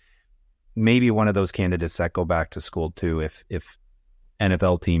him. Maybe one of those candidates that go back to school too, if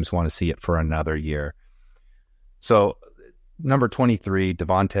NFL teams want to see it for another year. So number 23,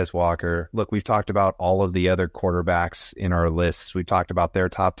 Devontae Walker. Look, we've talked about all of the other quarterbacks in our lists. We've talked about their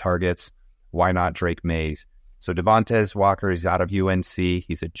top targets. Why not Drake Mays? So Devontae Walker is out of UNC.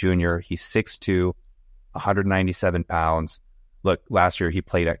 He's a junior. He's 6'2", 197 pounds. Look, last year he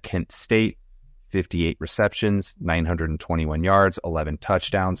played at Kent State, 58 receptions, 921 yards, 11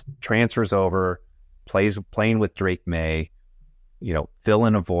 touchdowns. Transfers over, playing with Drake May, fill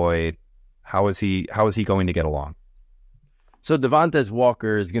in a void. How is he going to get along? So Devontae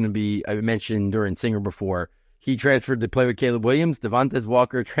Walker is going to be, I mentioned during Singer before, he transferred to play with Caleb Williams. Devontae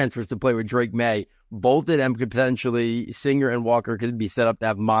Walker transfers to play with Drake May. Both of them could potentially, Singer and Walker could be set up to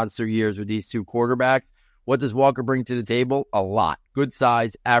have monster years with these two quarterbacks. What does Walker bring to the table? A lot. Good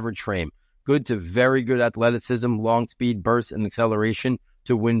size, average frame. Good to very good athleticism, long speed, burst, and acceleration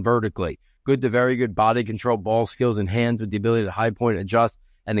to win vertically. Good to very good body control, ball skills, and hands with the ability to high point, adjust,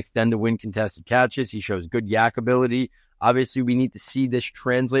 and extend to win contested catches. He shows good yak ability. Obviously, we need to see this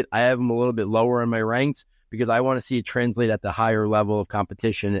translate. I have him a little bit lower in my ranks, because I want to see it translate at the higher level of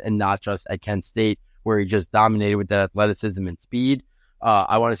competition and not just at Kent State, where he just dominated with that athleticism and speed.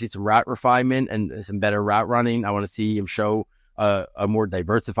 I want to see some route refinement and some better route running. I want to see him show a more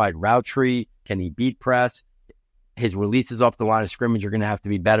diversified route tree. Can he beat press? His releases off the line of scrimmage are going to have to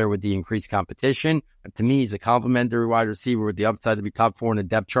be better with the increased competition. But to me, he's a complimentary wide receiver with the upside to be top 4 in the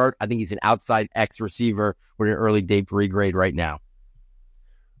depth chart. I think he's an outside X receiver with an early day 3 grade right now.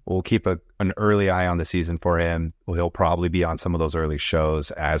 We'll keep an early eye on the season for him. He'll probably be on some of those early shows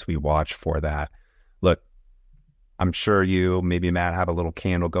as we watch for that. Look, I'm sure you, maybe Matt, have a little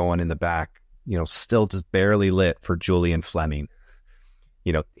candle going in the back, still just barely lit for Julian Fleming.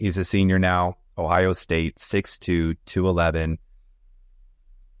 He's a senior now. Ohio State, 6'2", 211,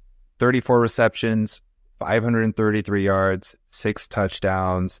 34 receptions, 533 yards, 6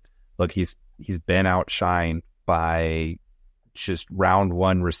 touchdowns. Look, he's been outshined by just round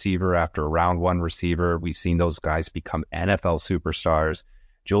 1 receiver after round 1 receiver. We've seen those guys become NFL superstars.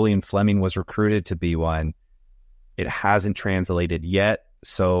 Julian Fleming was recruited to be one. It hasn't translated yet.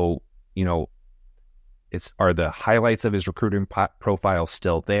 So, are the highlights of his recruiting profile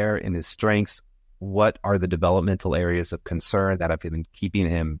still there in his strengths? What are the developmental areas of concern that have been keeping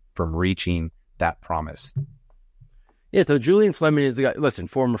him from reaching that promise? Yeah, so Julian Fleming is a guy,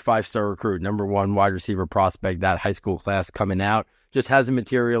 former 5-star recruit, number 1 wide receiver prospect, that high school class coming out. Just hasn't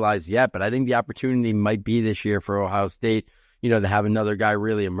materialized yet, but I think the opportunity might be this year for Ohio State, to have another guy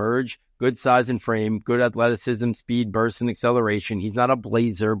really emerge. Good size and frame, good athleticism, speed, burst, and acceleration. He's not a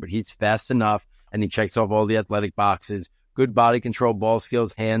blazer, but he's fast enough, and he checks off all the athletic boxes. Good body control, ball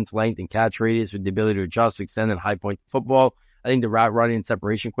skills, hands, length, and catch radius with the ability to adjust, extend, and high point football. I think the route running and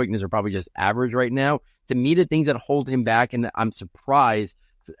separation quickness are probably just average right now. To me, the things that hold him back, and I'm surprised,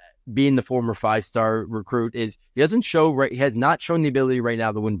 being the former 5-star recruit, is he has not shown the ability right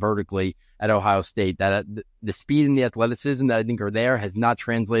now to win vertically at Ohio State. That the speed and the athleticism that I think are there has not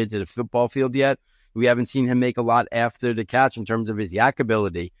translated to the football field yet. We haven't seen him make a lot after the catch in terms of his yak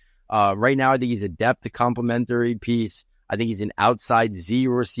ability. Right now, I think he's a depth to complementary piece. I think he's an outside Z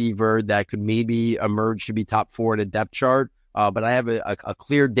receiver that could maybe emerge to be top 4 in a depth chart. But I have a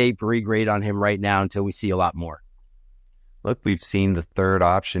clear day 3 grade on him right now until we see a lot more. Look, we've seen the third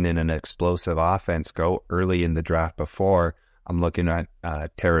option in an explosive offense go early in the draft before. I'm looking at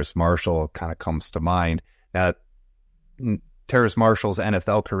Terrace Marshall, kind of comes to mind. Now, Terrace Marshall's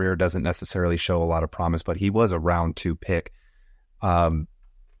NFL career doesn't necessarily show a lot of promise, but he was a round 2 pick.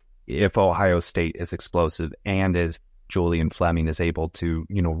 If Ohio State is explosive and as Julian Fleming is able to,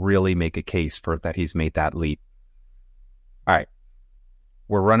 really make a case for that he's made that leap. All right,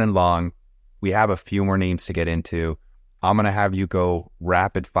 we're running long. We have a few more names to get into. I'm going to have you go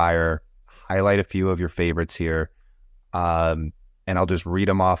rapid fire, highlight a few of your favorites here, and I'll just read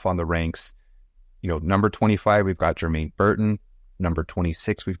them off on the ranks. Number 25, we've got Jermaine Burton. Number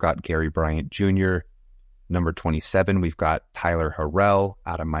 26, we've got Gary Bryant Jr. Number 27, we've got Tyler Harrell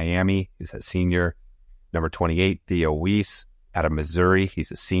out of Miami. He's a senior. Number 28, Theo Weiss out of Missouri.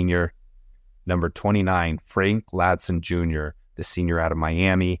 He's a senior. Number 29, Frank Ladson Jr., the senior out of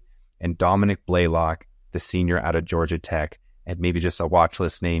Miami. And Dominic Blaylock, the senior out of Georgia Tech. And maybe just a watch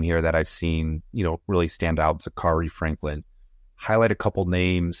list name here that I've seen, really stand out, Zachary Franklin. Highlight a couple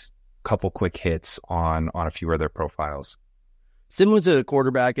names, couple quick hits on a few of their profiles. Similar to the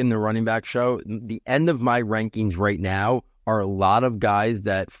quarterback and the running back show, the end of my rankings right now are a lot of guys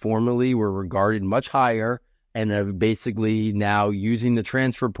that formerly were regarded much higher and are basically now using the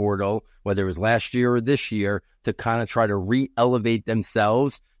transfer portal, whether it was last year or this year, to kind of try to re-elevate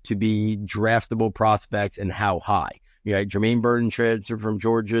themselves to be draftable prospects and how high. Jermaine Burton transferred from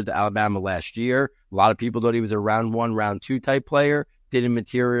Georgia to Alabama last year. A lot of people thought he was a round 1, round 2 type player. Didn't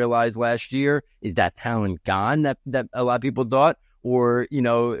materialize last year. Is that talent gone that a lot of people thought? Or,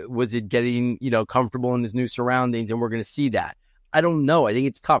 was it getting, comfortable in his new surroundings and we're going to see that? I don't know. I think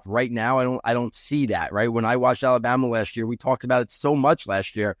it's tough right now. I don't see that, right? When I watched Alabama last year, we talked about it so much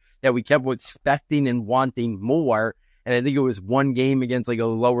last year that we kept expecting and wanting more. And I think it was one game against like a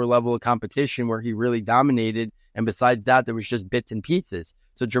lower level of competition where he really dominated. And besides that, there was just bits and pieces.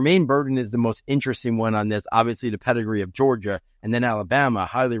 So Jermaine Burton is the most interesting one on this. Obviously, the pedigree of Georgia and then Alabama,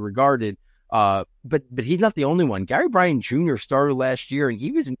 highly regarded. But he's not the only one. Gary Bryant Jr. started last year, and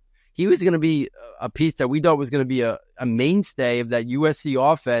he was going to be a piece that we thought was going to be a mainstay of that USC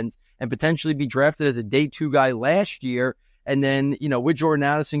offense and potentially be drafted as a day 2 guy last year. And then, with Jordan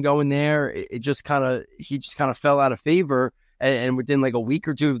Addison going there, he just kind of fell out of favor. And within like a week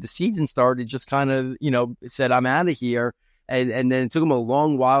or 2 of the season start, it just kind of, said, I'm out of here. And then it took him a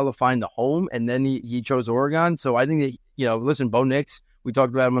long while to find a home. And then he chose Oregon. So I think that, Bo Nix We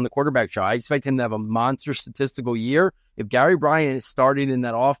talked about him on the quarterback show. I expect him to have a monster statistical year. If Gary Bryant is starting in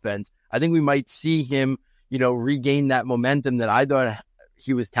that offense, I think we might see him, regain that momentum that I thought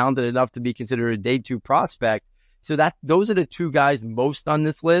he was talented enough to be considered a day 2 prospect. So those are the 2 guys most on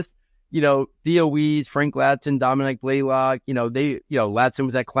this list. Theo Wease, Frank Ladson, Dominic Blaylock, Ladson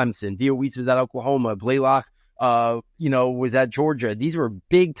was at Clemson. Theo Wease was at Oklahoma. Blaylock, was at Georgia. These were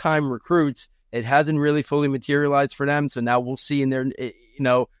big time recruits. It hasn't really fully materialized for them. So now we'll see in there,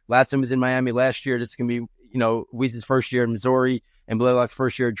 Ladson was in Miami last year. This is going to be, Wease's first year in Missouri and Blaylock's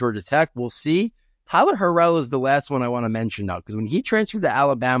first year at Georgia Tech. We'll see. Tyler Harrell is the last one I want to mention now, because when he transferred to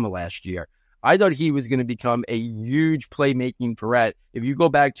Alabama last year, I thought he was going to become a huge playmaking threat. If you go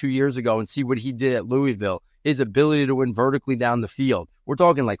back 2 years ago and see what he did at Louisville, his ability to win vertically down the field, we're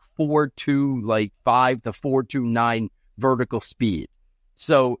talking like 4.2, like 5 to 4.29 vertical speed.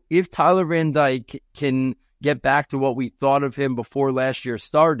 So if Tyler Van Dyke can get back to what we thought of him before last year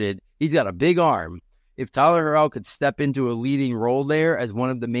started, he's got a big arm. If Tyler Harrell could step into a leading role there as one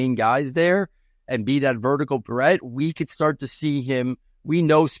of the main guys there and be that vertical threat, we could start to see him. We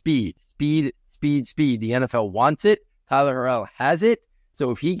know speed. The NFL wants it. Tyler Harrell has it. So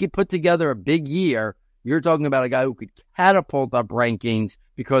if he could put together a big year, you're talking about a guy who could catapult up rankings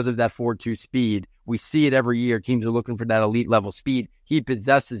because of that 4.2 speed. We see it every year. Teams are looking for that elite level speed. He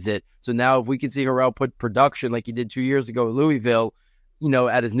possesses it. So now if we can see Harrell put production like he did 2 years ago at Louisville,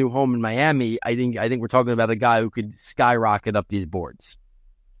 at his new home in Miami, I think we're talking about a guy who could skyrocket up these boards.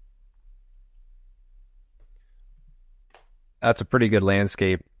 That's a pretty good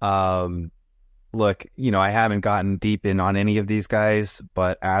landscape. Look, I haven't gotten deep in on any of these guys,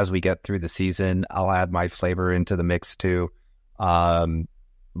 but as we get through the season, I'll add my flavor into the mix too.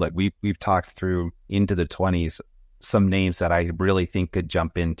 Look, we've talked through into the 20s, some names that I really think could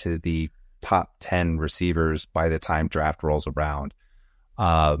jump into the top 10 receivers by the time draft rolls around.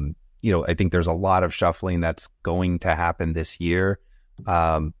 I think there's a lot of shuffling that's going to happen this year.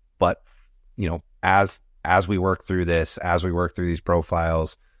 But as we work through this, as we work through these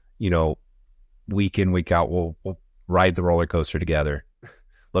profiles, week in, week out, we'll ride the roller coaster together.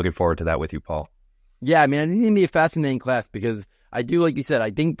 Looking forward to that with you, Paul. Yeah, I think it's going to be a fascinating class because I do, like you said,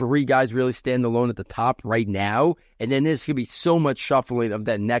 I think 3 guys really stand alone at the top right now. And then there's going to be so much shuffling of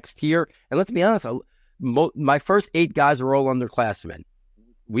that next tier. And let's be honest, my first 8 guys are all underclassmen.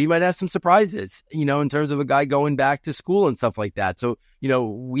 We might have some surprises, in terms of a guy going back to school and stuff like that. So,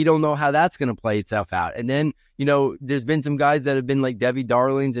 we don't know how that's going to play itself out. And then, there's been some guys that have been like Debbie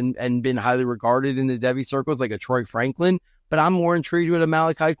Darlings and been highly regarded in the Debbie circles, like a Troy Franklin. But I'm more intrigued with a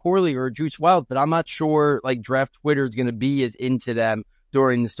Malachi Corley or a Juice Wells. But I'm not sure like draft Twitter is going to be as into them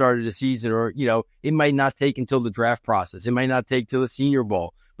during the start of the season. Or, it might not take until the draft process. It might not take till the Senior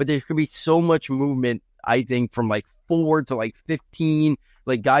Bowl. But there could be so much movement, I think, from like 4 to like 15,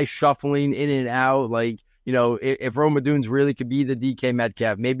 like guys shuffling in and out. Like, if Rome Odunze really could be the DK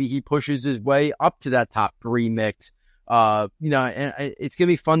Metcalf, maybe he pushes his way up to that top 3 mix. And it's going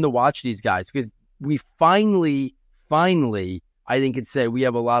to be fun to watch these guys because we finally, I think it's that we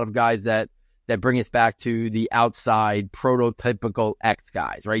have a lot of guys that bring us back to the outside prototypical X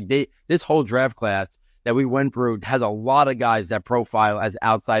guys, right? This whole draft class that we went through has a lot of guys that profile as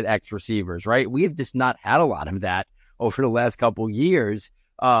outside X receivers, right? We have just not had a lot of that over the last couple of years.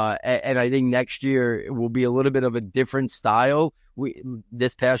 And I think next year will be a little bit of a different style.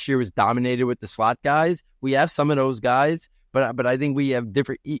 This past year was dominated with the slot guys. We have some of those guys, but I think we have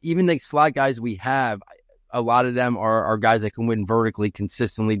different, even the slot guys we have, a lot of them are guys that can win vertically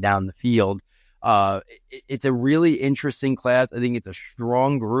consistently down the field. It's a really interesting class. I think it's a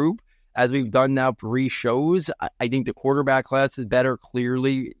strong group. As we've done now 3 shows, I think the quarterback class is better,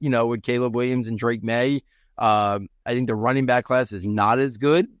 clearly, with Caleb Williams and Drake May. I think the running back class is not as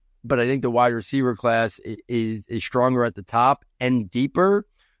good, but I think the wide receiver class is stronger at the top and deeper.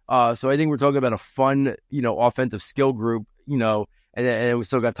 So I think we're talking about a fun, offensive skill group, and we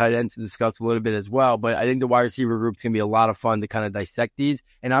still got tight ends to discuss a little bit as well. But I think the wide receiver group is going to be a lot of fun to kind of dissect these.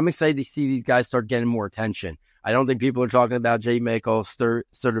 And I'm excited to see these guys start getting more attention. I don't think people are talking about Jay Michael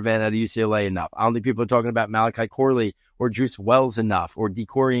Sturtevant out of UCLA enough. I don't think people are talking about Malachi Corley or Juice Wells enough or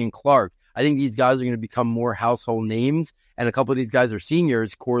DeCorian Clark. I think these guys are going to become more household names. And a couple of these guys are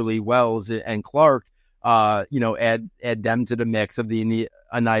seniors, Corley, Wells, and Clark. Add them to the mix of the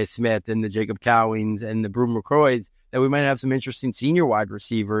Anaya Smith and the Jacob Cowings and the Brew McCroys, that we might have some interesting senior wide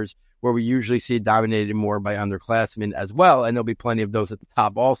receivers where we usually see it dominated more by underclassmen as well. And there'll be plenty of those at the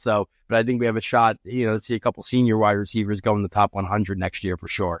top also. But I think we have a shot, to see a couple senior wide receivers go in the top 100 next year for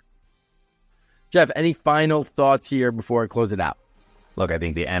sure. Jeff, any final thoughts here before I close it out? Look, I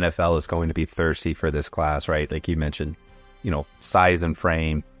think the NFL is going to be thirsty for this class, right? Like you mentioned. size and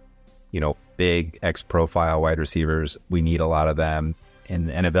frame, big X-profile wide receivers. We need a lot of them, and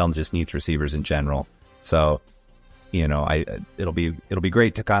the NFL just needs receivers in general. So, it'll be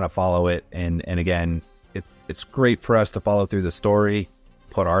great to kind of follow it. And again, it's great for us to follow through the story,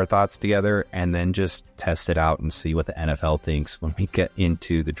 put our thoughts together, and then just test it out and see what the NFL thinks when we get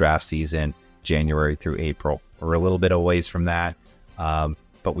into the draft season, January through April. We're a little bit away from that,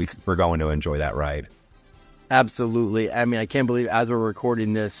 but we're going to enjoy that ride. Absolutely. I mean, I can't believe as we're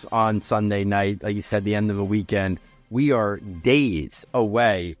recording this on Sunday night, like you said, the end of the weekend, we are days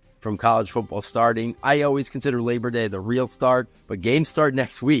away from college football starting. I always consider Labor Day the real start, but games start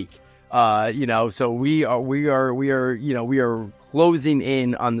next week. So we are closing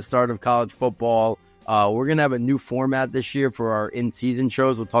in on the start of college football. We're going to have a new format this year for our in-season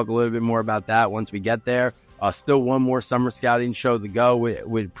shows. We'll talk a little bit more about that once we get there. Still one more summer scouting show to go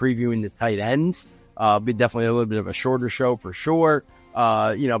with previewing the tight ends. Be definitely a little bit of a shorter show for sure.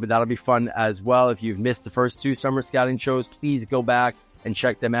 But that'll be fun as well. If you've missed the first two summer scouting shows, please go back and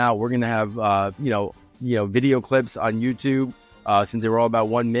check them out. We're going to have, video clips on YouTube. Since they were all about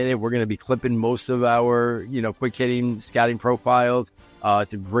 1 minute, we're going to be clipping most of our, quick hitting scouting profiles.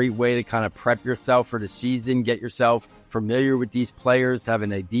 It's a great way to kind of prep yourself for the season, get yourself familiar with these players, have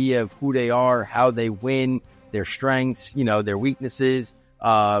an idea of who they are, how they win, their strengths, their weaknesses,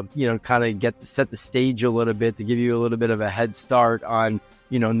 kind of set the stage a little bit to give you a little bit of a head start on,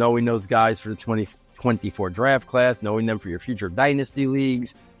 knowing those guys for the 2024 draft class, knowing them for your future dynasty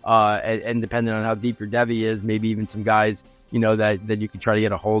leagues, and depending on how deep your Devy is, maybe even some guys, that you can try to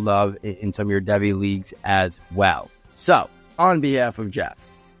get a hold of in some of your Devy leagues as well. So, on behalf of Jeff,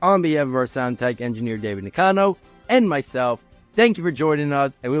 on behalf of our sound tech engineer, David Nicano, and myself, thank you for joining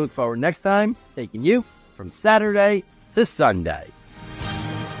us, and we look forward next time taking you from Saturday to Sunday.